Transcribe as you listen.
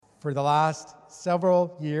For the last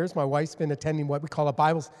several years, my wife's been attending what we call a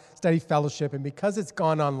Bible study fellowship, and because it's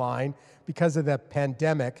gone online, because of the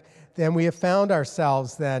pandemic, then we have found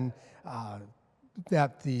ourselves then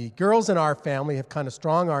that the girls in our family have kind of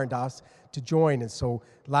strong-armed us to join. And so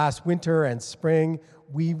last winter and spring,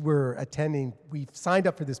 we signed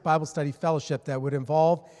up for this Bible study fellowship that would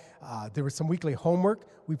involve, there was some weekly homework.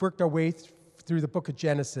 We worked our way through the book of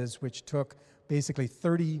Genesis, which took basically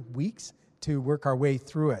 30 weeks to work our way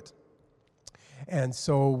through it. And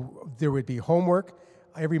so there would be homework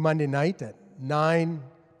every Monday night at 9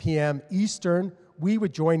 p.m. Eastern. We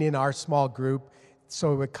would join in our small group,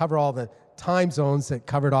 so it would cover all the time zones that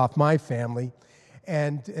covered off my family.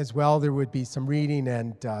 And as well, there would be some reading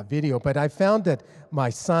and video. But I found that my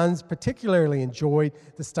sons particularly enjoyed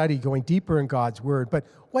the study, going deeper in God's Word. But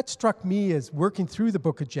what struck me as working through the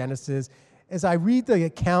book of Genesis, as I read the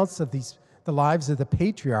accounts of the lives of the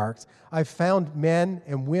patriarchs, I found men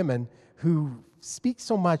and women who speak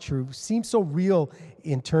so much, who seem so real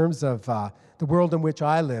in terms of the world in which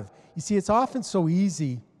I live. You see, it's often so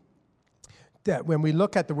easy that when we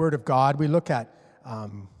look at the Word of God, we look at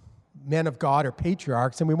men of God or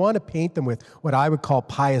patriarchs, and we want to paint them with what I would call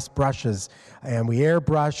pious brushes, and we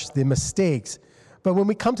airbrush the mistakes. But when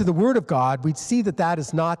we come to the Word of God, we see that that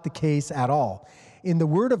is not the case at all. In the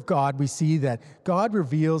Word of God, we see that God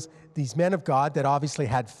reveals these men of God that obviously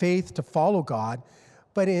had faith to follow God,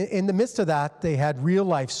 but in the midst of that, they had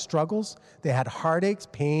real-life struggles. They had heartaches,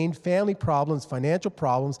 pain, family problems, financial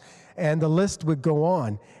problems, and the list would go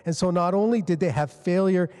on. And so not only did they have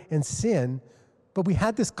failure and sin, but we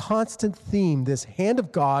had this constant theme, this hand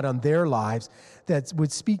of God on their lives that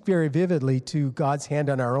would speak very vividly to God's hand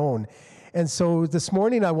on our own. And so this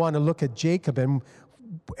morning I want to look at Jacob, and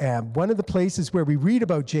one of the places where we read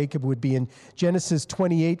about Jacob would be in Genesis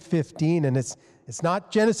 28:15, and it's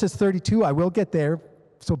not Genesis 32. I will get there,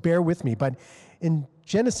 so bear with me. But in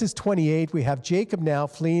Genesis 28, we have Jacob now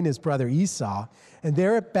fleeing his brother Esau, and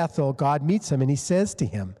there at Bethel, God meets him, and he says to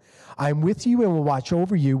him, "I am with you and will watch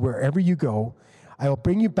over you wherever you go. I will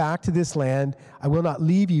bring you back to this land. I will not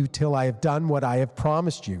leave you till I have done what I have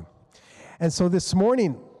promised you." And so this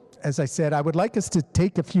morning, as I said, I would like us to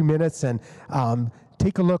take a few minutes and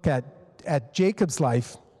take a look at Jacob's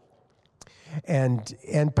life.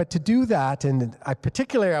 But to do that, and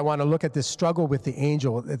particularly I want to look at this struggle with the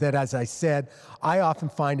angel that, as I said, I often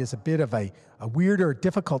find is a bit of a weird or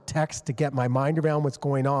difficult text to get my mind around what's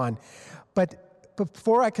going on. But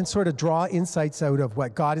before I can sort of draw insights out of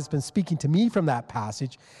what God has been speaking to me from that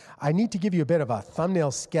passage, I need to give you a bit of a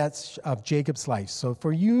thumbnail sketch of Jacob's life. So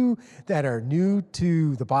for you that are new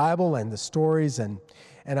to the Bible and the stories,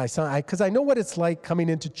 because I know what it's like coming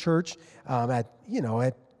into church at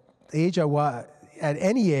age at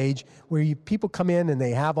any age where people come in and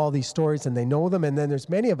they have all these stories and they know them, and then there's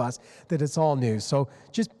many of us that it's all new. So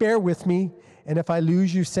just bear with me, and if I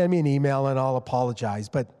lose you, send me an email and I'll apologize.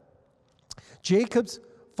 But Jacob's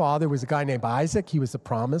father was a guy named Isaac. He was the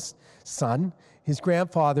promised son. His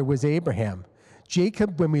grandfather was Abraham.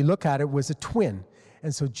 Jacob, when we look at it, was a twin.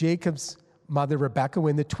 And so Jacob's mother, Rebekah,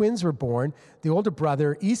 when the twins were born, the older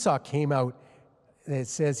brother, Esau, came out. It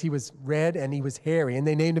says he was red and he was hairy, and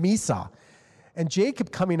they named him Esau. And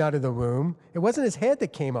Jacob coming out of the womb, it wasn't his head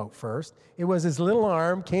that came out first. It was his little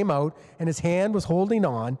arm came out, and his hand was holding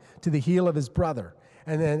on to the heel of his brother.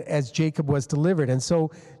 And then as Jacob was delivered. And so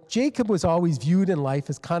Jacob was always viewed in life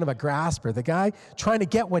as kind of a grasper, the guy trying to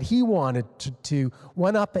get what he wanted to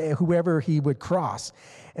one-up whoever he would cross.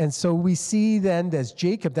 And so we see then as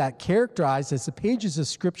Jacob that characterized as the pages of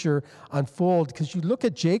Scripture unfold, because you look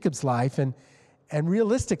at Jacob's life, and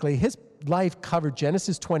realistically, his life covered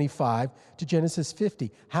Genesis 25 to Genesis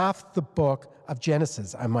 50, half the book of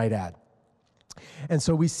Genesis, I might add. And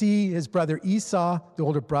so we see his brother Esau, the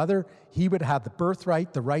older brother, he would have the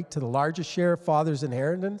birthright, the right to the largest share of father's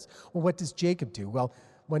inheritance. Well, what does Jacob do? Well,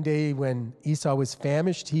 one day when Esau was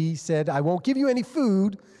famished, he said, "I won't give you any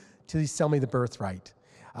food till you sell me the birthright."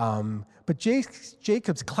 But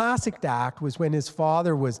Jacob's classic act was when his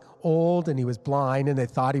father was old and he was blind and they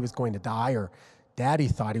thought he was going to die, or Daddy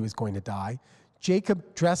thought he was going to die.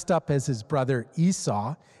 Jacob dressed up as his brother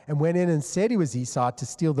Esau and went in and said he was Esau to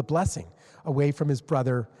steal the blessing away from his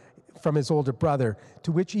older brother,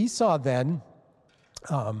 to which Esau then,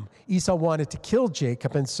 Esau wanted to kill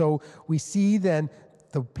Jacob. And so we see then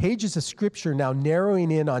the pages of Scripture now narrowing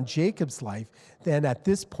in on Jacob's life then at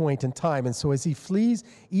this point in time. And so as he flees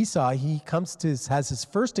Esau, he has his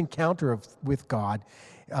first encounter with God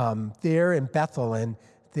there in Bethel. And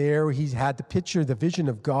there he had the picture, the vision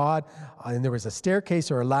of God, and there was a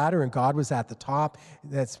staircase or a ladder, and God was at the top.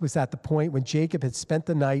 That was at the point when Jacob had spent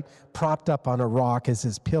the night propped up on a rock as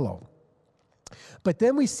his pillow. But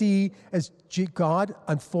then we see, as God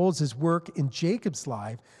unfolds his work in Jacob's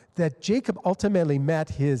life, that Jacob ultimately met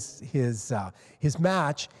his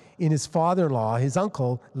match in his father-in-law, his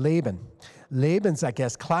uncle, Laban. Laban's, I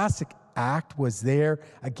guess, classic act was there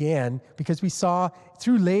again, because we saw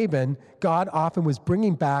through Laban, God often was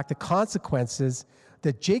bringing back the consequences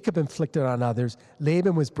that Jacob inflicted on others.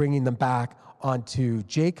 Laban was bringing them back onto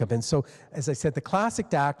Jacob. And so, as I said, the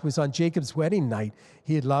classic act was on Jacob's wedding night.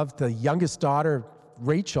 He had loved the youngest daughter,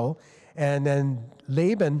 Rachel, and then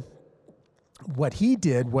Laban, what he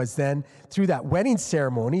did was then, through that wedding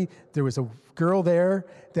ceremony, there was a girl there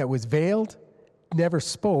that was veiled, never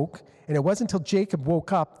spoke, and it wasn't until Jacob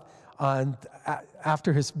woke up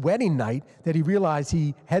after his wedding night that he realized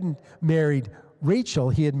he hadn't married Rachel,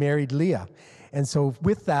 he had married Leah. And so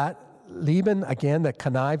with that, Laban, again, the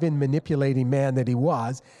conniving, manipulating man that he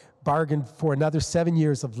was, bargained for another 7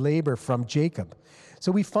 years of labor from Jacob.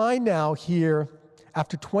 So we find now here,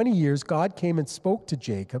 after 20 years, God came and spoke to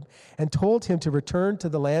Jacob and told him to return to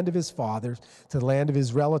the land of his fathers, to the land of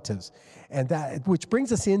his relatives. And that, which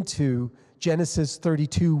brings us into Genesis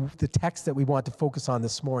 32, the text that we want to focus on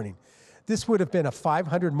this morning. This would have been a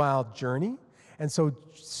 500-mile journey. And so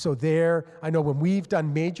there, I know when we've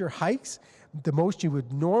done major hikes, the most you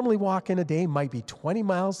would normally walk in a day might be 20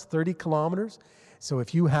 miles, 30 kilometers. So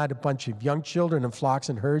if you had a bunch of young children and flocks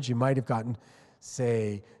and herds, you might have gotten,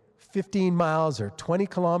 say, 15 miles or 20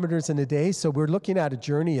 kilometers in a day. So we're looking at a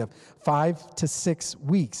journey of 5 to 6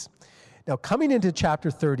 weeks. Now, coming into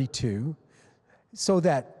chapter 32, so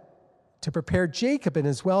that to prepare Jacob and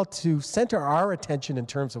as well to center our attention in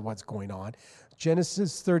terms of what's going on,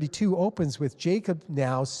 Genesis 32 opens with Jacob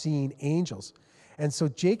now seeing angels. And so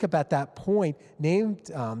Jacob at that point named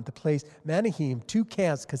the place Mahanaim, 2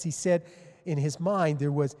 camps, because he said in his mind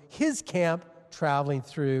there was his camp traveling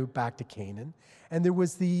through back to Canaan, and there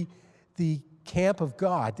was the camp of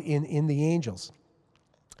God in the angels.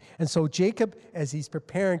 And so Jacob, as he's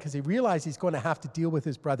preparing, because he realized he's going to have to deal with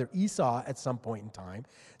his brother Esau at some point in time,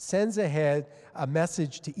 sends ahead a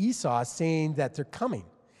message to Esau saying that they're coming.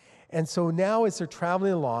 And so now as they're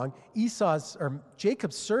traveling along,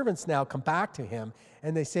 Jacob's servants now come back to him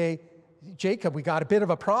and they say, Jacob, we got a bit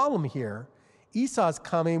of a problem here. Esau's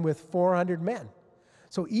coming with 400 men.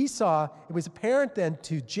 So Esau, it was apparent then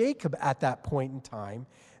to Jacob at that point in time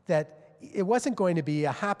that it wasn't going to be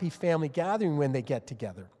a happy family gathering when they get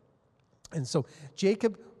together. And so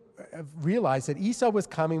Jacob realized that Esau was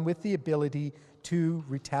coming with the ability to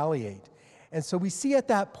retaliate. And so we see at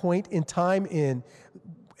that point in time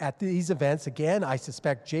at these events, again, I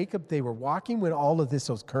suspect Jacob, they were walking when all of this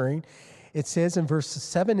was occurring. It says in verses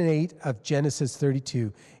 7 and 8 of Genesis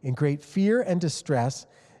 32, in great fear and distress,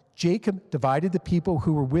 Jacob divided the people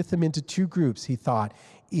who were with him into 2 groups. He thought,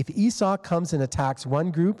 if Esau comes and attacks one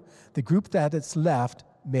group, the group that is left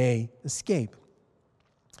may escape.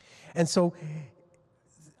 And so,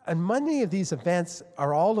 and many of these events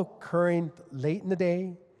are all occurring late in the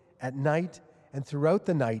day, at night, and throughout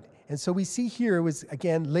the night. And so we see here it was,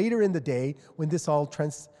 again, later in the day when this all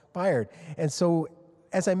transpired. And so,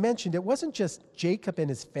 as I mentioned, it wasn't just Jacob and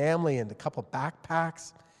his family and a couple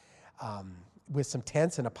backpacks with some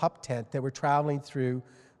tents and a pup tent that were traveling through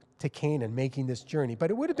to Canaan, making this journey. But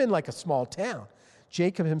it would have been like a small town.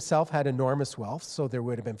 Jacob himself had enormous wealth, so there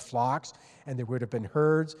would have been flocks, and there would have been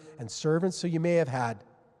herds and servants. So you may have had,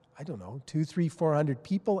 200, 300, 400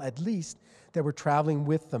 people at least that were traveling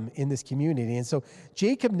with them in this community. And so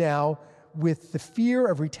Jacob now, with the fear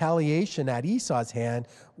of retaliation at Esau's hand,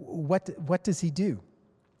 what does he do?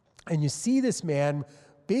 And you see this man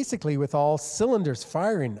basically with all cylinders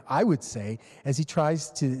firing, I would say, as he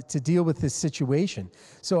tries to deal with this situation.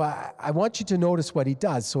 So I want you to notice what he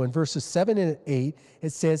does. So in verses 7 and 8,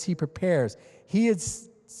 it says he prepares. He had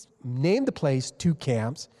named the place 2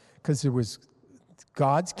 camps because there was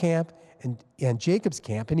God's camp and Jacob's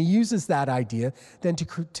camp. And he uses that idea then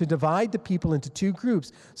to divide the people into 2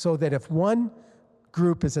 groups so that if one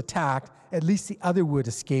group is attacked, at least the other would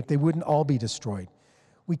escape. They wouldn't all be destroyed.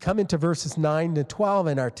 We come into verses 9 to 12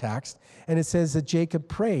 in our text, and it says that Jacob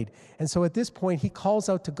prayed. And so at this point, he calls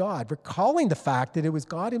out to God, recalling the fact that it was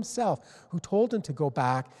God himself who told him to go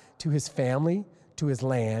back to his family, to his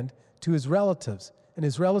land, to his relatives. And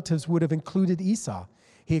his relatives would have included Esau.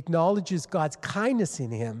 He acknowledges God's kindness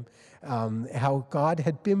in him, how God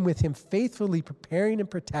had been with him faithfully preparing and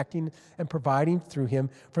protecting and providing through him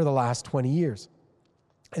for the last 20 years.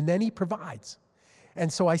 And then he provides.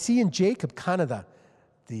 And so I see in Jacob kind of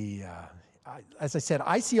as I said,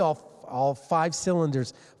 I see all 5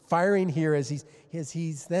 cylinders firing here as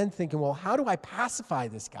he's then thinking, well, how do I pacify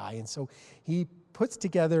this guy? And so he puts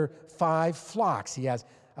together 5 flocks. He has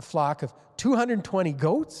a flock of 220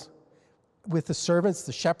 goats with the servants,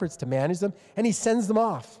 the shepherds to manage them, and he sends them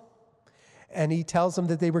off. And he tells them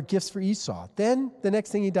that they were gifts for Esau. Then the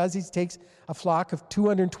next thing he does, he takes a flock of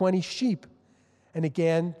 220 sheep. And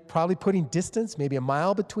again, probably putting distance, maybe a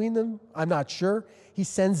mile between them, I'm not sure. He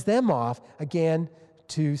sends them off again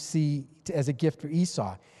as a gift for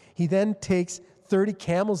Esau. He then takes 30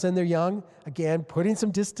 camels and their young, again, putting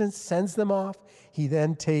some distance, sends them off. He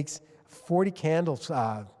then takes 50 cattle,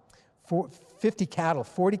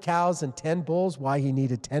 40 cows, and 10 bulls. Why he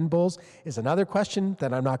needed 10 bulls is another question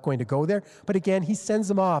that I'm not going to go there. But again, he sends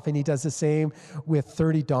them off, and he does the same with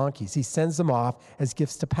 30 donkeys. He sends them off as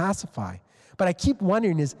gifts to pacify. But I keep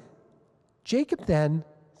wondering, is Jacob then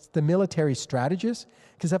the military strategist?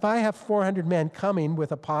 Because if I have 400 men coming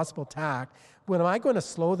with a possible attack, am I going to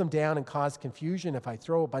slow them down and cause confusion if I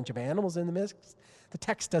throw a bunch of animals in the mix? The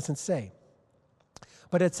text doesn't say.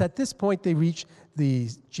 But it's at this point they reach the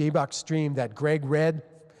Jabbok stream that Greg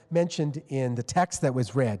mentioned in the text that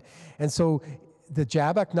was read. And so the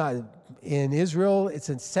Jabbok, in Israel, it's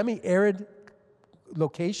a semi-arid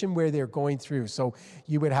location where they're going through. So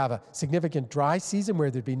you would have a significant dry season where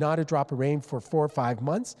there'd be not a drop of rain for 4 or 5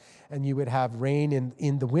 months, and you would have rain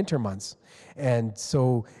in the winter months. And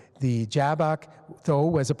so the Jabbok, though,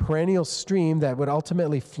 was a perennial stream that would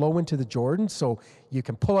ultimately flow into the Jordan. So you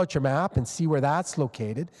can pull out your map and see where that's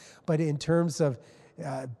located. But in terms of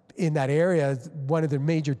in that area, one of the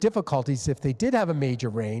major difficulties, if they did have a major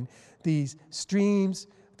rain, these streams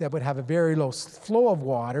that would have a very low flow of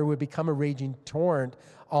water would become a raging torrent,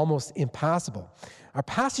 almost impassable. Our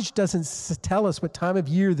passage doesn't tell us what time of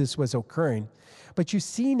year this was occurring, but you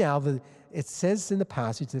see now that it says in the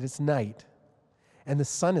passage that it's night and the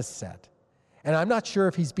sun is set. And I'm not sure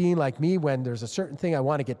if he's being like me when there's a certain thing I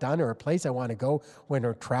want to get done or a place I want to go when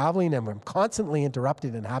we're traveling and I'm constantly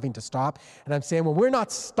interrupted and having to stop. And I'm saying, well, we're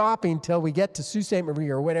not stopping till we get to Sault Ste. Marie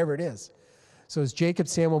or whatever it is. So is Jacob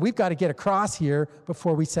saying, well, we've got to get across here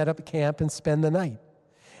before we set up a camp and spend the night.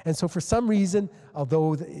 And so for some reason,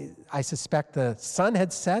 although I suspect the sun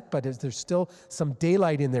had set, but there's still some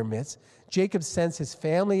daylight in their midst, Jacob sends his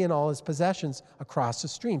family and all his possessions across the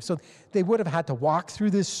stream. So they would have had to walk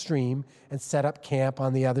through this stream and set up camp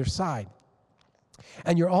on the other side.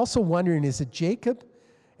 And you're also wondering, is it Jacob,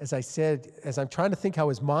 as I said, as I'm trying to think how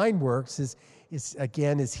his mind works,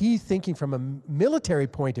 is he thinking from a military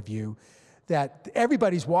point of view that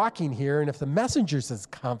everybody's walking here, and if the messengers has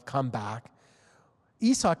come back,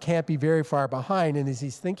 Esau can't be very far behind, and as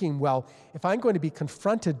he's thinking, well, if I'm going to be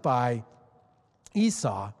confronted by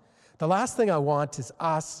Esau, the last thing I want is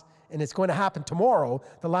us, and it's going to happen tomorrow,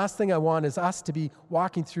 the last thing I want is us to be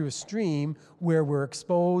walking through a stream where we're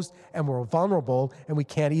exposed and we're vulnerable and we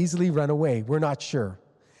can't easily run away. We're not sure.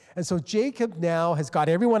 And so Jacob now has got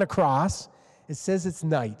everyone across. It says it's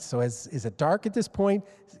night. So is it dark at this point?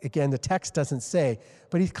 Again, the text doesn't say,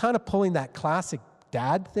 but he's kind of pulling that classic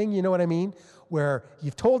dad thing, you know what I mean? Where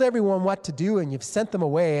you've told everyone what to do and you've sent them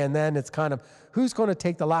away, and then it's kind of, who's going to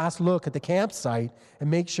take the last look at the campsite and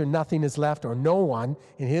make sure nothing is left, or no one,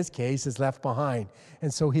 in his case, is left behind.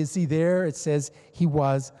 And so is he there? It says he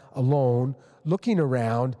was alone, looking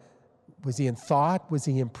around. Was he in thought? Was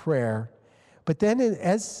he in prayer? But then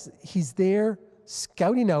as he's there,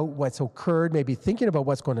 scouting out what's occurred, maybe thinking about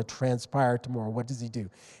what's going to transpire tomorrow, what does he do?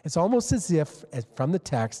 It's almost as if, from the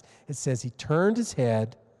text, it says he turned his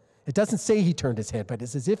head. It doesn't say he turned his head, but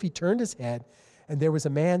it's as if he turned his head and there was a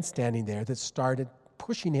man standing there that started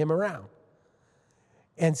pushing him around.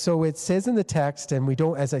 And so it says in the text, and we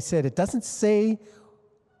don't, as I said, it doesn't say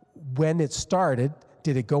when it started.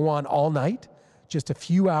 Did it go on all night? Just a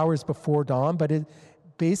few hours before dawn? But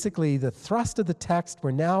basically, the thrust of the text,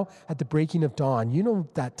 we're now at the breaking of dawn. You know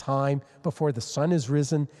that time before the sun is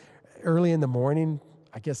risen, early in the morning.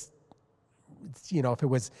 I guess, if it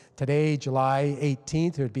was today, July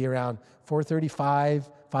 18th, it would be around 4:35,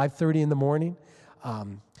 5:30 in the morning.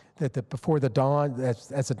 Before the dawn,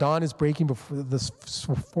 as the dawn is breaking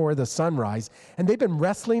before the sunrise. And they've been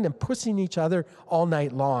wrestling and pushing each other all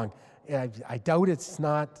night long. I doubt it's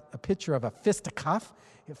not a picture of a fisticuff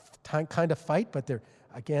kind of fight, but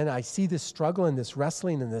again, I see this struggle and this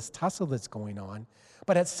wrestling and this tussle that's going on.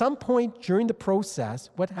 But at some point during the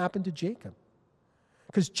process, what happened to Jacob?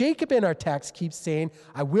 Because Jacob in our text keeps saying,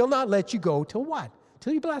 I will not let you go till what?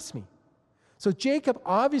 Till you bless me. So Jacob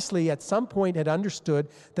obviously at some point had understood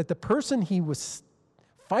that the person he was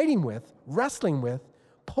fighting with, wrestling with,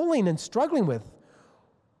 pulling and struggling with,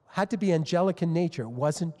 had to be angelic in nature. It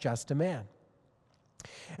wasn't just a man.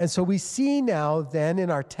 And so we see now then in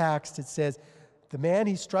our text, it says, the man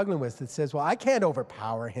he's struggling with, it says, well, I can't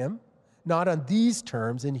overpower him, not on these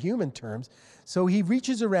terms, in human terms. So he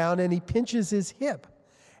reaches around and he pinches his hip,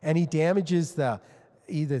 and he damages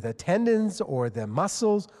either the tendons or the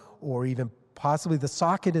muscles or even possibly the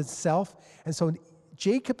socket itself. And so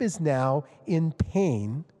Jacob is now in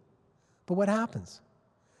pain. But what happens?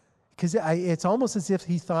 Because it's almost as if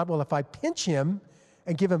he thought, well, if I pinch him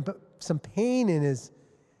and give him some pain in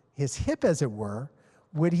his hip, as it were,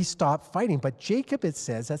 would he stop fighting? But Jacob, it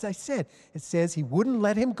says, as I said, it says he wouldn't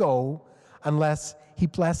let him go unless he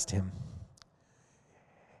blessed him.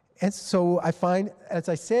 And so I find, as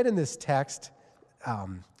I said in this text,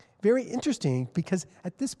 very interesting, because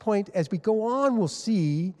at this point, as we go on, we'll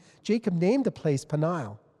see Jacob named the place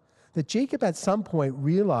Peniel. That Jacob at some point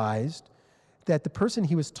realized that the person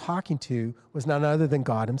he was talking to was none other than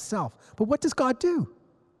God himself. But what does God do?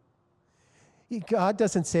 God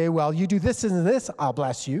doesn't say, well, you do this and this, I'll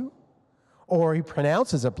bless you. Or he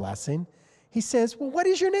pronounces a blessing. He says, well, what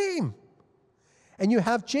is your name? And you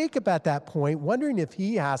have Jacob at that point wondering if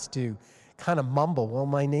he has to kind of mumble, well,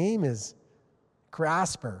 my name is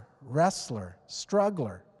grasper, wrestler,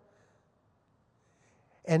 struggler.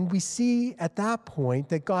 And we see at that point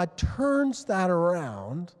that God turns that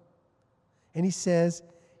around, and he says,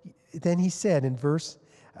 then he said in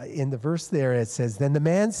the verse there, it says, then the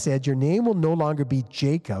man said, your name will no longer be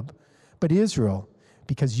Jacob, but Israel,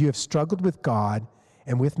 because you have struggled with God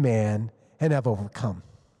and with man and have overcome.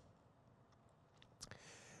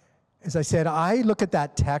 As I said, I look at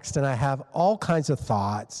that text and I have all kinds of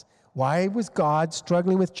thoughts. Why was God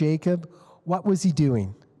struggling with Jacob? What was he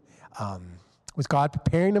doing? Was God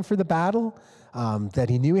preparing him for the battle that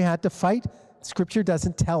he knew he had to fight? Scripture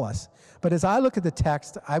doesn't tell us. But as I look at the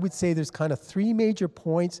text, I would say there's kind of three major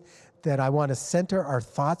points that I want to center our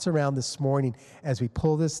thoughts around this morning as we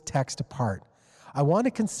pull this text apart. I want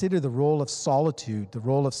to consider the role of solitude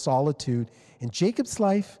in Jacob's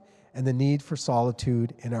life and the need for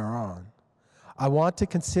solitude in our own. I want to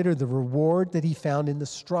consider the reward that he found in the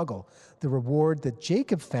struggle, the reward that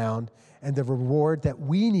Jacob found, and the reward that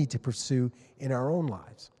we need to pursue in our own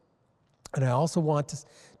lives. And I also want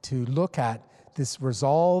to look at this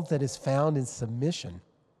resolve that is found in submission.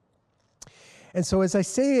 And so as I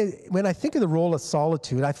say, when I think of the role of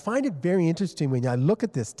solitude, I find it very interesting when I look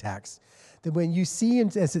at this text, that when you see,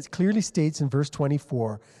 as it clearly states in verse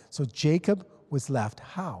 24, so Jacob was left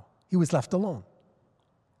how? He was left alone.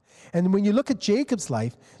 And when you look at Jacob's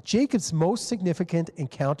life, Jacob's most significant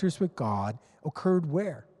encounters with God occurred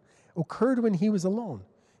where? Occurred when he was alone.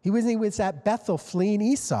 He was at Bethel fleeing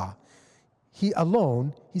Esau. He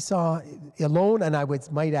saw alone,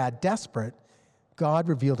 and might add desperate, God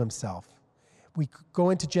revealed himself. We go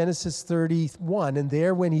into Genesis 31, and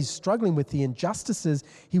there when he's struggling with the injustices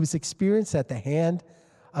he was experiencing at the hand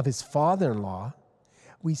of his father-in-law,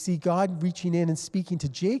 we see God reaching in and speaking to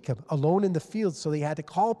Jacob alone in the field, so he had to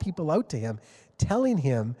call people out to him, telling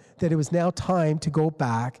him that it was now time to go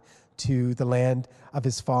back to the land of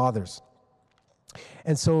his fathers.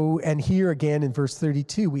 And here again in verse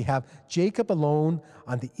 32, we have Jacob alone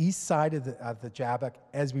on the east side of the Jabbok,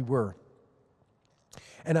 as we were.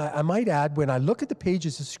 And I might add, when I look at the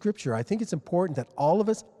pages of Scripture, I think it's important that all of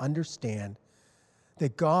us understand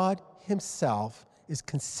that God himself is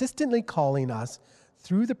consistently calling us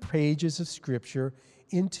through the pages of Scripture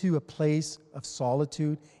into a place of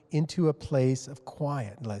solitude, into a place of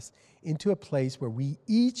quietness, into a place where we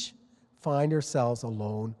each find ourselves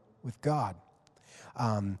alone with God.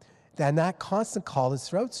 And that constant call is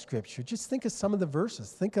throughout Scripture. Just think of some of the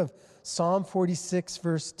verses. Think of Psalm 46,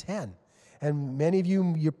 verse 10. And many of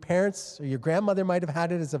you, your parents or your grandmother might have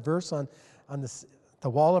had it as a verse on the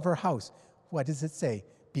wall of her house. What does it say?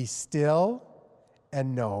 Be still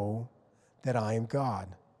and know that I am God.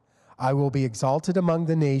 I will be exalted among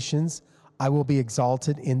the nations. I will be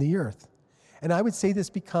exalted in the earth. And I would say this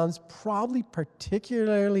becomes probably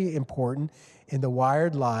particularly important in the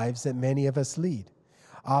wired lives that many of us lead.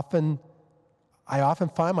 I often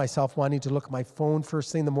find myself wanting to look at my phone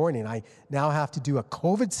first thing in the morning. I now have to do a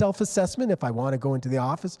COVID self-assessment if I want to go into the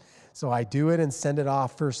office. So I do it and send it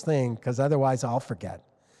off first thing, because otherwise I'll forget.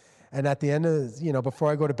 And at the end of,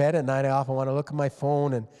 before I go to bed at night, I often want to look at my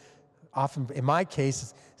phone, and often, in my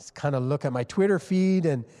case, it's kind of look at my Twitter feed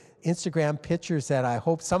and Instagram pictures that I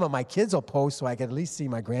hope some of my kids will post so I can at least see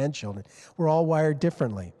my grandchildren. We're all wired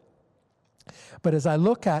differently. But as I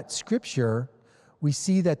look at Scripture, we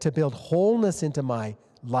see that to build wholeness into my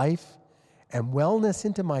life and wellness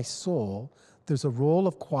into my soul, there's a role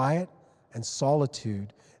of quiet and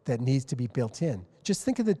solitude that needs to be built in. Just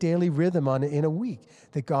think of the daily rhythm in a week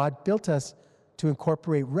that God built us to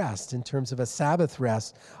incorporate rest in terms of a Sabbath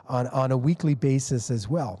rest on a weekly basis as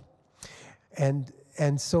well. And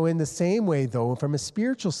so in the same way, though, from a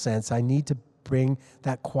spiritual sense, I need to bring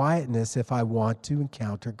that quietness if I want to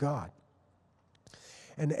encounter God.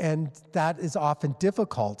 And that is often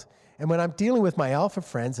difficult. And when I'm dealing with my Alpha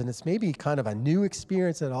friends, and it's maybe kind of a new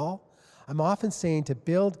experience at all, I'm often saying to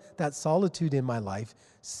build that solitude in my life,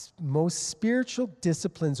 most spiritual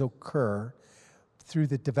disciplines occur through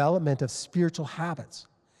the development of spiritual habits.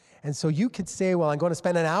 And so you could say, well, I'm going to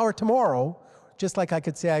spend an hour tomorrow, just like I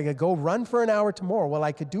could say I could go run for an hour tomorrow. Well,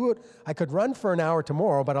 I could run for an hour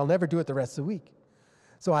tomorrow, but I'll never do it the rest of the week.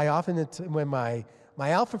 So I often, when my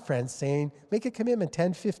Alpha friends saying, make a commitment,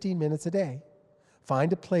 10, 15 minutes a day.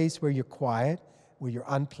 Find a place where you're quiet, where you're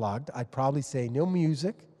unplugged. I'd probably say no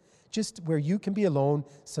music, just where you can be alone,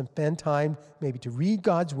 spend time maybe to read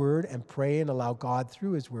God's word and pray and allow God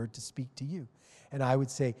through his word to speak to you. And I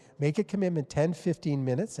would say make a commitment 10, 15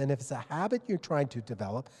 minutes. And if it's a habit you're trying to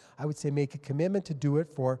develop, I would say make a commitment to do it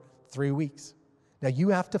for 3 weeks. Now you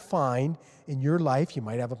have to find in your life, you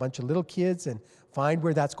might have a bunch of little kids, and find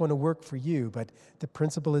where that's going to work for you. But the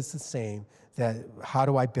principle is the same, that how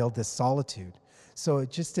do I build this solitude? So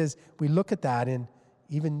just as we look at that, and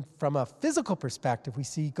even from a physical perspective, we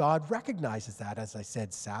see God recognizes that. As I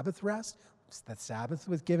said, Sabbath rest, that Sabbath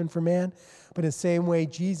was given for man. But in the same way,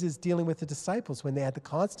 Jesus dealing with the disciples when they had the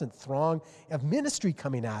constant throng of ministry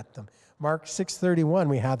coming at them. Mark 6:31,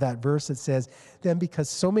 we have that verse that says, then because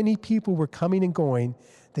so many people were coming and going,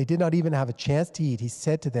 they did not even have a chance to eat. He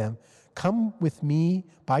said to them, come with me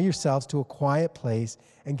by yourselves to a quiet place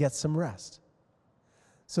and get some rest.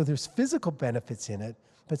 So there's physical benefits in it,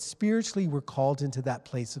 but spiritually we're called into that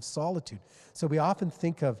place of solitude. So we often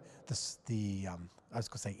think of I was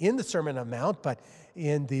going to say in the Sermon on the Mount, but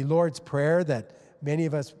in the Lord's Prayer that many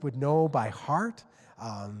of us would know by heart,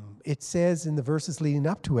 it says in the verses leading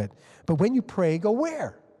up to it, but when you pray, go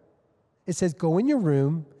where? It says, go in your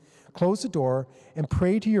room, close the door, and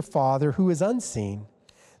pray to your Father who is unseen.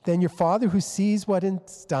 Then your Father who sees what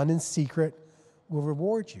is done in secret will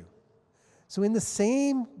reward you. So in the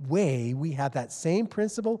same way, we have that same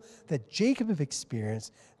principle that Jacob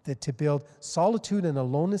experienced, that to build solitude and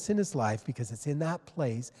aloneness in his life, because it's in that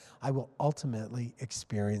place I will ultimately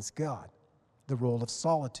experience God, the role of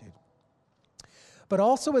solitude. But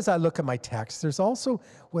also as I look at my text, there's also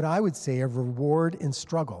what I would say a reward in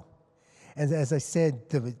struggle. And as I said,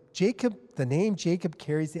 the name Jacob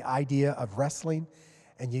carries the idea of wrestling.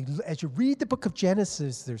 And as you read the book of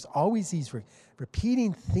Genesis, there's always these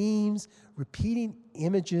repeating themes, repeating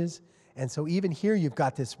images. And so even here, you've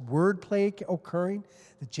got this wordplay occurring.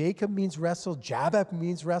 The Jacob means wrestle, Jabbok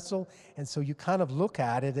means wrestle. And so you kind of look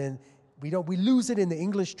at it, and we lose it in the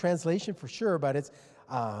English translation for sure, but it's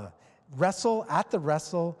wrestling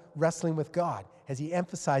with God, as he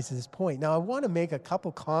emphasizes his point. Now, I want to make a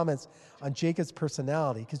couple comments on Jacob's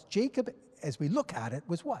personality, because Jacob, as we look at it,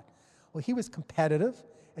 was what? Well, he was competitive,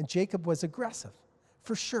 and Jacob was aggressive,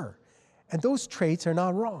 for sure. And those traits are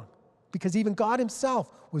not wrong, because even God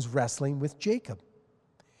himself was wrestling with Jacob.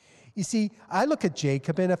 You see, I look at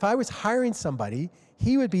Jacob, and if I was hiring somebody,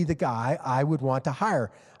 he would be the guy I would want to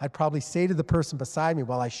hire. I'd probably say to the person beside me,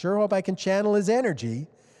 well, I sure hope I can channel his energy,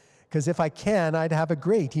 because if I can, I'd have a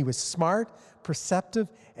great. He was smart, perceptive,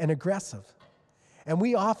 and aggressive. And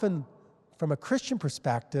we often, from a Christian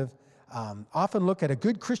perspective, often look at a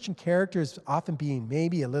good Christian character as often being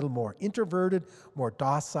maybe a little more introverted, more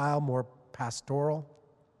docile, more pastoral.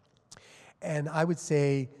 And I would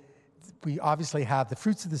say we obviously have the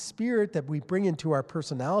fruits of the Spirit that we bring into our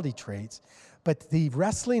personality traits, but the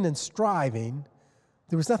wrestling and striving,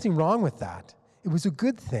 there was nothing wrong with that. It was a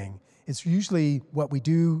good thing. It's usually what we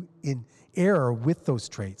do in error with those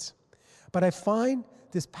traits. But I find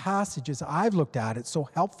this passage, as I've looked at it, so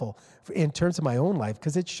helpful in terms of my own life,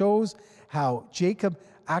 because it shows how Jacob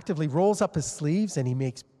actively rolls up his sleeves and he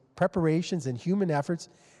makes preparations and human efforts,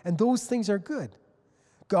 and those things are good.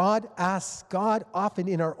 God often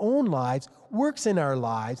in our own lives works in our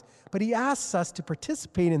lives, but he asks us to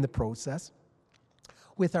participate in the process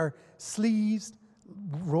with our sleeves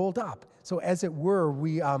rolled up. So as it were,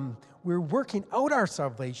 we're working out our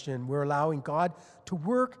salvation. We're allowing God to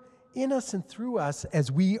work in us and through us as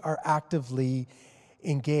we are actively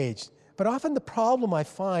engaged. But often the problem I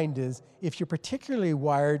find is if you're particularly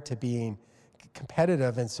wired to being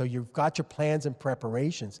competitive, and so you've got your plans and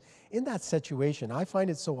preparations, in that situation, I find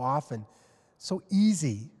it so often so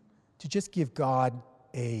easy to just give God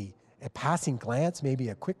a passing glance, maybe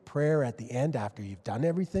a quick prayer at the end after you've done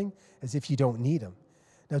everything, as if you don't need him.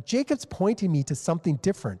 Now, Jacob's pointing me to something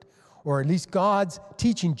different, or at least God's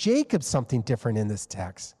teaching Jacob something different in this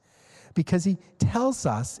text. Because he tells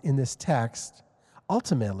us in this text,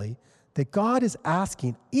 ultimately, that God is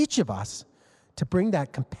asking each of us to bring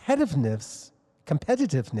that competitiveness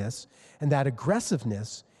and that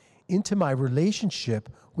aggressiveness into my relationship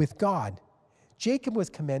with God. Jacob was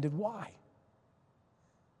commended. Why?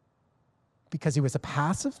 Because he was a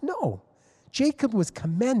passive? No. Jacob was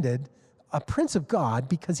commended, a prince of God,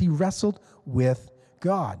 because he wrestled with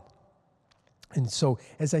God. And so,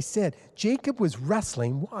 as I said, Jacob was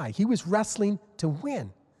wrestling. Why? He was wrestling to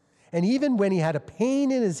win. And even when he had a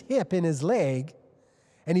pain in his hip, in his leg,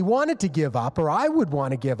 and he wanted to give up, or I would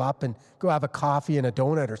want to give up and go have a coffee and a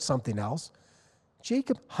donut or something else,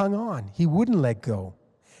 Jacob hung on. He wouldn't let go.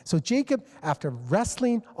 So Jacob, after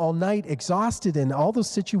wrestling all night, exhausted in all those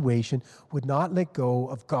situations, would not let go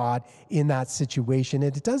of God in that situation.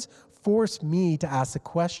 And it does force me to ask the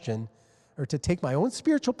question, or to take my own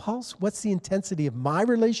spiritual pulse. What's the intensity of my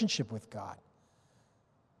relationship with God?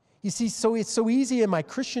 You see, so it's so easy in my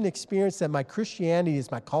Christian experience that my Christianity is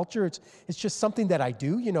my culture. It's just something that I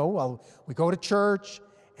do. We go to church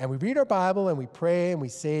and we read our Bible and we pray and we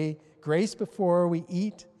say grace before we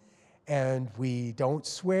eat, and we don't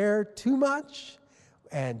swear too much,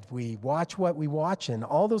 and we watch what we watch and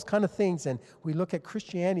all those kind of things. And we look at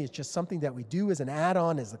Christianity as just something that we do as an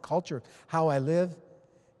add-on, as the culture of how I live.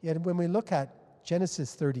 Yet when we look at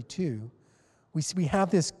Genesis 32, we have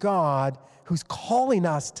this God who's calling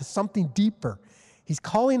us to something deeper. He's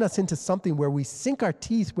calling us into something where we sink our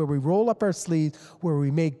teeth, where we roll up our sleeves, where we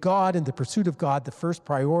make God and the pursuit of God the first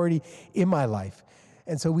priority in my life.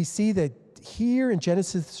 And so we see that here in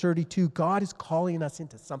Genesis 32, God is calling us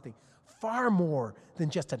into something far more than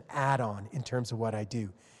just an add-on in terms of what I do.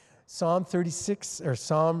 Psalm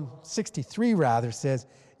 63 rather says,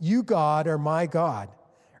 "You, God, are my God.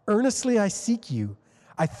 Earnestly I seek you.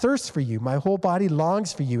 I thirst for you. My whole body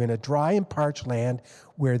longs for you in a dry and parched land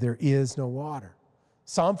where there is no water."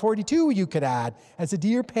 Psalm 42, you could add, "As a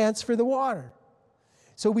deer pants for the water."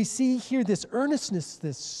 So we see here this earnestness,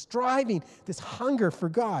 this striving, this hunger for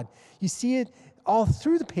God. You see it all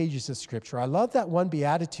through the pages of Scripture. I love that one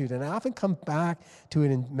beatitude, and I often come back to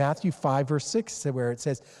it in Matthew 5, verse 6, where it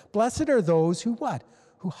says, "Blessed are those who what?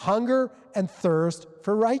 Who hunger and thirst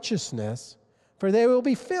for righteousness, for they will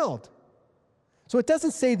be filled." So it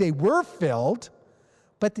doesn't say they were filled,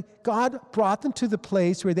 but God brought them to the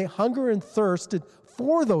place where they hunger and thirsted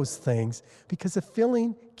for those things, because the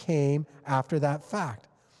filling came after that fact.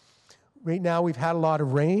 Right now we've had a lot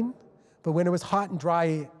of rain, but when it was hot and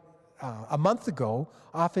dry a month ago,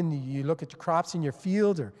 often you look at your crops in your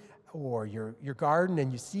field or your garden,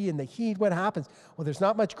 and you see in the heat what happens. Well, there's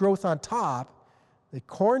not much growth on top. The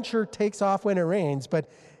corn sure takes off when it rains, but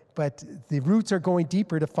the roots are going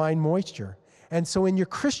deeper to find moisture. And so in your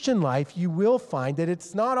Christian life, you will find that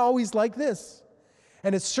it's not always like this.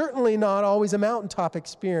 And it's certainly not always a mountaintop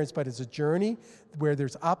experience, but it's a journey where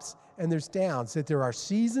there's ups and there's downs. That there are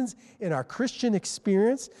seasons in our Christian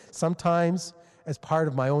experience, sometimes as part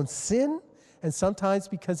of my own sin, and sometimes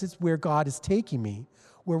because it's where God is taking me,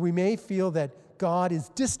 where we may feel that God is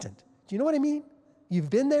distant. Do you know what I mean? You've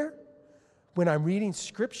been there? When I'm reading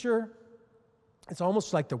Scripture, it's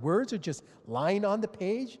almost like the words are just lying on the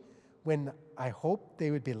page, when I hope they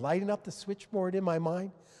would be lighting up the switchboard in my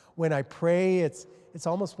mind. When I pray, it's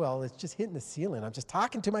almost, it's just hitting the ceiling. I'm just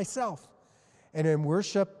talking to myself. And in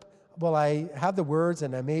worship, I have the words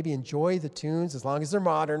and I maybe enjoy the tunes, as long as they're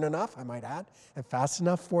modern enough, I might add, and fast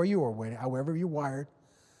enough for you, or however you're wired.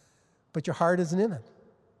 But your heart isn't in it.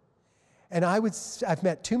 And I've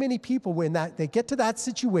met too many people when they get to that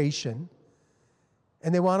situation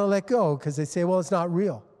and they want to let go because they say, it's not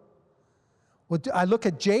real. Well, I look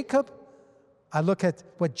at Jacob, I look at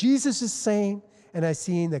what Jesus is saying, and I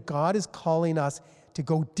see that God is calling us to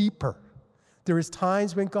go deeper. There is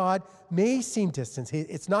times when God may seem distant.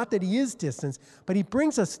 It's not that he is distant, but he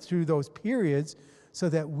brings us through those periods so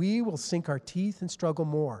that we will sink our teeth and struggle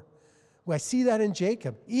more. Well, I see that in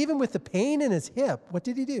Jacob. Even with the pain in his hip, what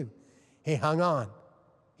did he do? He hung on.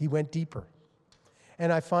 He went deeper.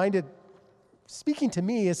 And I find it speaking to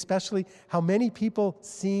me, especially how many people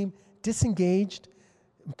seem disengaged,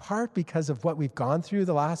 in part because of what we've gone through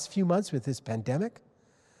the last few months with this pandemic.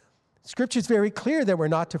 Scripture is very clear that we're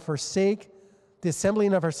not to forsake the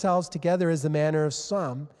assembling of ourselves together as the manner of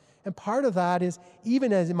some. And part of that is,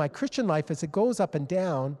 even as in my Christian life, as it goes up and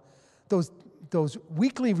down, those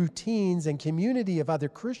weekly routines and community of other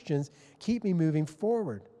Christians keep me moving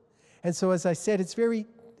forward. And so, as I said, it's very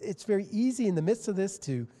easy in the midst of this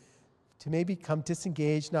to maybe become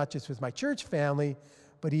disengaged, not just with my church family,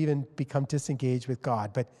 but even become disengaged with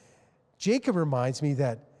God. But Jacob reminds me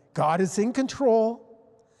that God is in control.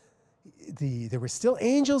 There were still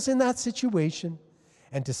angels in that situation.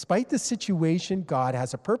 And despite the situation, God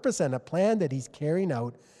has a purpose and a plan that he's carrying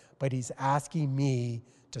out, but he's asking me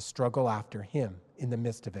to struggle after him in the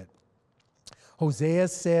midst of it. Hosea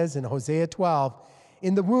says in Hosea 12,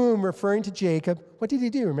 in the womb, referring to Jacob, what did he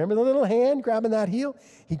do? Remember the little hand grabbing that heel?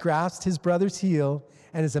 He grasped his brother's heel,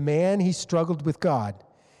 and as a man, he struggled with God.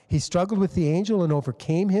 He struggled with the angel and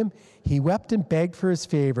overcame him. He wept and begged for his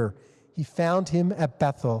favor. He found him at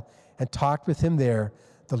Bethel and talked with him there.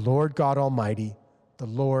 The Lord God Almighty, the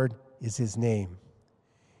Lord is his name.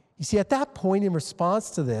 You see, at that point, in response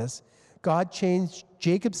to this, God changed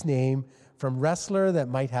Jacob's name from wrestler that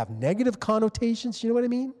might have negative connotations. You know what I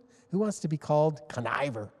mean? Who wants to be called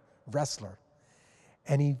conniver, wrestler?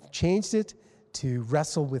 And he changed it to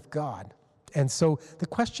wrestle with God. And so the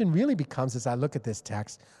question really becomes, as I look at this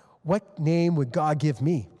text, what name would God give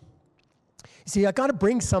me? You see, I got to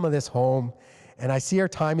bring some of this home, and I see our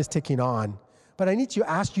time is ticking on, but I need to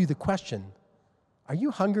ask you the question, are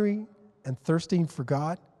you hungry and thirsting for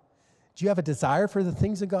God? Do you have a desire for the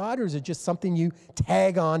things of God, or is it just something you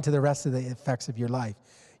tag on to the rest of the effects of your life?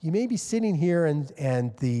 You may be sitting here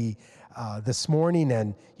and this morning,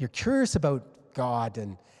 and you're curious about God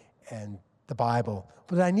and the Bible,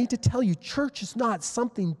 but I need to tell you, church is not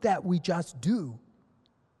something that we just do.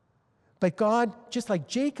 But God, just like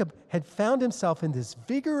Jacob had found himself in this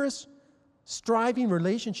vigorous, striving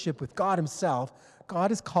relationship with God himself,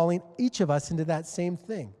 God is calling each of us into that same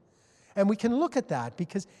thing. And we can look at that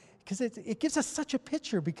because it gives us such a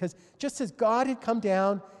picture, because just as God had come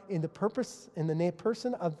down in the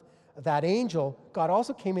person of that angel, God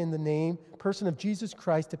also came in the person of Jesus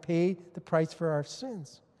Christ to pay the price for our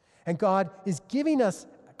sins. And God is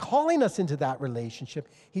calling us into that relationship.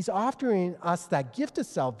 He's offering us that gift of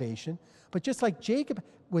salvation, but just like Jacob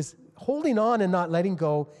was holding on and not letting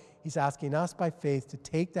go, he's asking us by faith to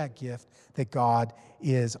take that gift that God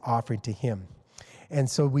is offering to him. And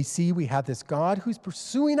so we have this God who's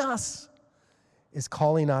pursuing us, is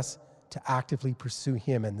calling us to actively pursue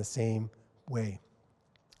him in the same way.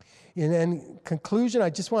 And in conclusion, I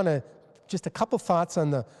just a couple thoughts on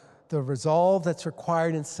the resolve that's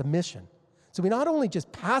required in submission. So we not only just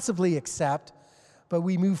passively accept, but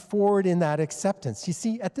we move forward in that acceptance. You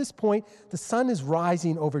see, at this point, the sun is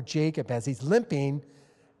rising over Jacob as he's limping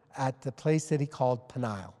at the place that he called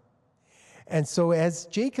Peniel. And so as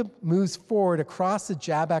Jacob moves forward across the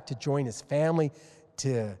Jabbok to join his family,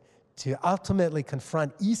 to ultimately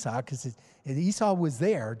confront Esau, because Esau was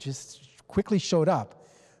there, just quickly showed up,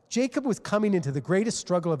 Jacob was coming into the greatest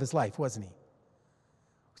struggle of his life, wasn't he?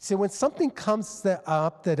 So when something comes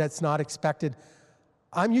up that's not expected,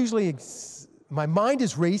 my mind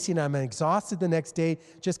is racing. I'm exhausted the next day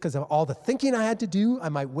just because of all the thinking I had to do. I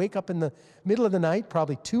might wake up in the middle of the night,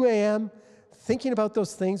 probably 2 a.m., thinking about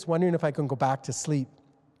those things, wondering if I can go back to sleep.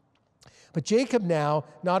 But Jacob now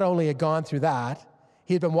not only had gone through that,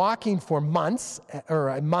 he had been walking for months, or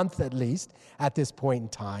a month at least, at this point in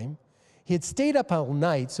time. He had stayed up all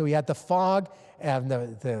night, so he had the fog and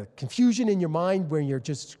the confusion in your mind when you're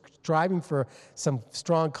just striving for some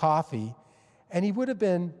strong coffee. And he would have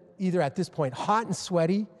been either at this point hot and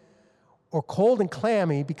sweaty or cold and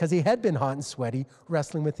clammy, because he had been hot and sweaty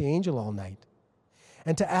wrestling with the angel all night.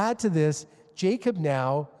 And to add to this, Jacob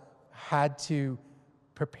now had to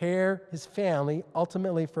prepare his family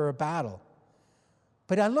ultimately for a battle.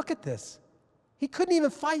 But I look at this. He couldn't even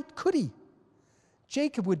fight, could he?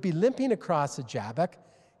 Jacob would be limping across the Jabbok.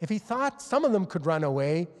 If he thought some of them could run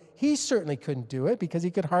away, he certainly couldn't do it because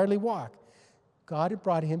he could hardly walk. God had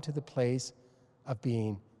brought him to the place of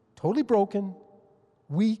being totally broken,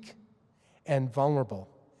 weak, and vulnerable.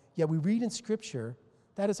 Yet we read in Scripture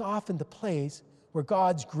that is often the place where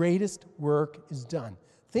God's greatest work is done.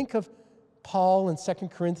 Think of Paul in 2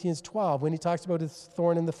 Corinthians 12 when he talks about his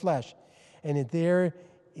thorn in the flesh. And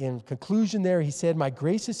in conclusion there, he said, "My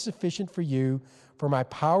grace is sufficient for you, for my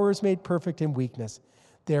power is made perfect in weakness.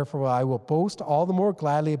 Therefore, I will boast all the more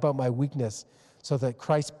gladly about my weakness, so that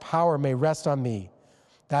Christ's power may rest on me.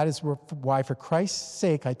 That is why, for Christ's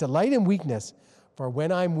sake, I delight in weakness, for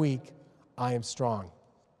when I'm weak, I am strong."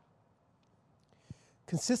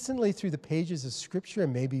 Consistently through the pages of Scripture,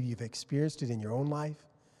 and maybe you've experienced it in your own life,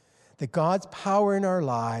 that God's power in our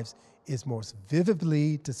lives is most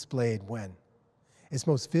vividly displayed when? It's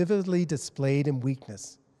most vividly displayed in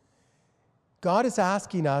weakness. God is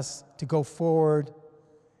asking us to go forward,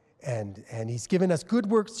 and he's given us good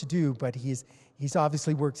works to do, but he's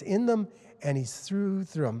obviously works in them, and he's through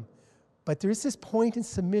them. But there is this point in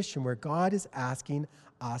submission where God is asking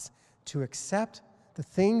us to accept the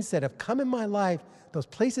things that have come in my life, those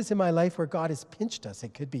places in my life where God has pinched us.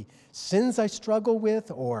 It could be sins I struggle with,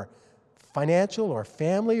 or financial or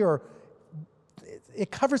family, or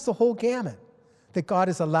it covers the whole gamut. That God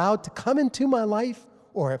is allowed to come into my life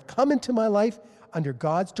or have come into my life under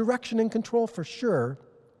God's direction and control for sure.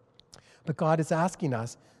 But God is asking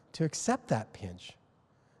us to accept that pinch,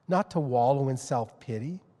 not to wallow in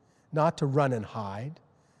self-pity, not to run and hide,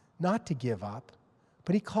 not to give up.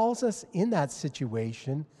 But he calls us in that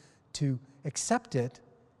situation to accept it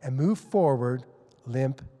and move forward,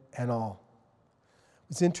 limp and all.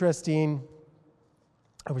 It's interesting.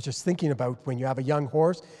 I was just thinking about when you have a young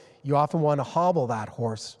horse, you often want to hobble that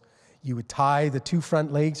horse. You would tie the two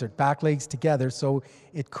front legs or back legs together so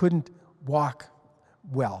it couldn't walk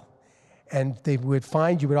well. And they would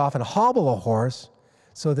find you would often hobble a horse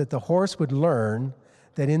so that the horse would learn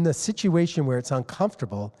that in the situation where it's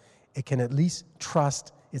uncomfortable, it can at least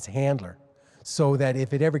trust its handler. So that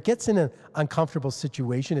if it ever gets in an uncomfortable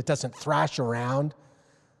situation, it doesn't thrash around,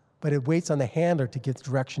 but it waits on the handler to get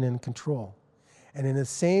direction and control. And in the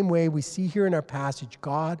same way we see here in our passage,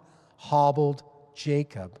 God hobbled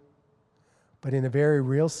Jacob. But in a very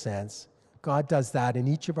real sense, God does that in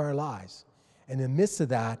each of our lives. And in the midst of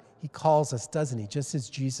that, he calls us, doesn't he? Just as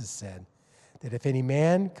Jesus said, that if any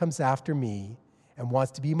man comes after me and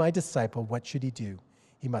wants to be my disciple, what should he do?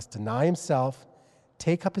 He must deny himself,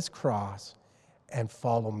 take up his cross, and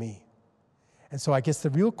follow me. And so I guess the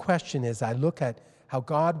real question is, I look at how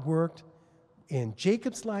God worked in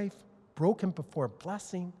Jacob's life, broke him before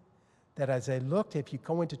blessing, that as I looked, if you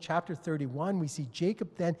go into chapter 31, we see Jacob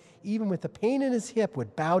then, even with the pain in his hip,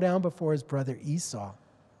 would bow down before his brother Esau.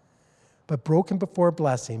 But broken before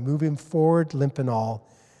blessing, moving forward, limp and all.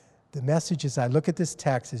 The message as I look at this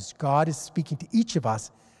text is God is speaking to each of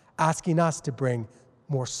us, asking us to bring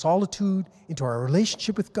more solitude into our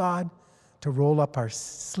relationship with God, to roll up our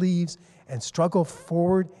sleeves and struggle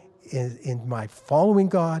forward in my following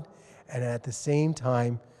God, and at the same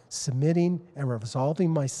time submitting and resolving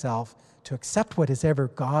myself to accept whatever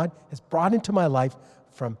God has brought into my life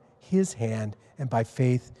from his hand, and by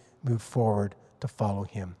faith move forward to follow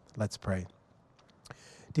him. Let's pray.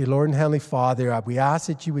 Dear Lord and Heavenly Father, we ask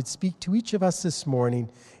that you would speak to each of us this morning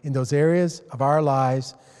in those areas of our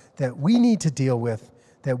lives that we need to deal with,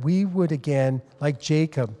 that we would again, like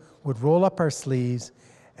Jacob, would roll up our sleeves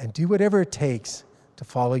and do whatever it takes to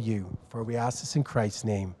follow you. For we ask this in Christ's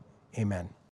name. Amen.